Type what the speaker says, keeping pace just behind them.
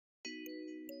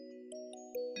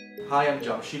Hi, I'm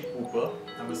Jamshyd Cooper.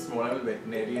 I'm a small animal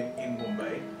veterinarian in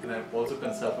Mumbai and I also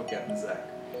consult for Captain Zack.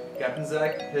 Captain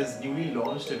Zack has newly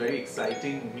launched a very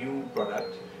exciting new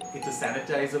product. It's a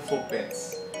sanitizer for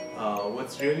pets.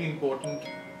 What's really important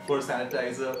for a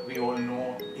sanitizer, we all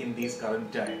know in these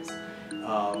current times.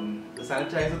 The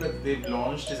sanitizer that they've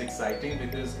launched is exciting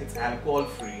because it's alcohol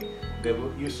free.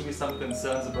 Used to be some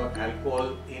concerns about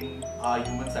alcohol in our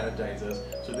human sanitizers.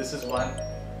 So this is one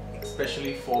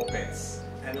especially for pets,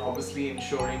 and obviously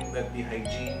ensuring that the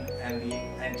hygiene and the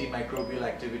antimicrobial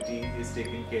activity is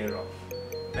taken care of.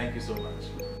 Thank you so much.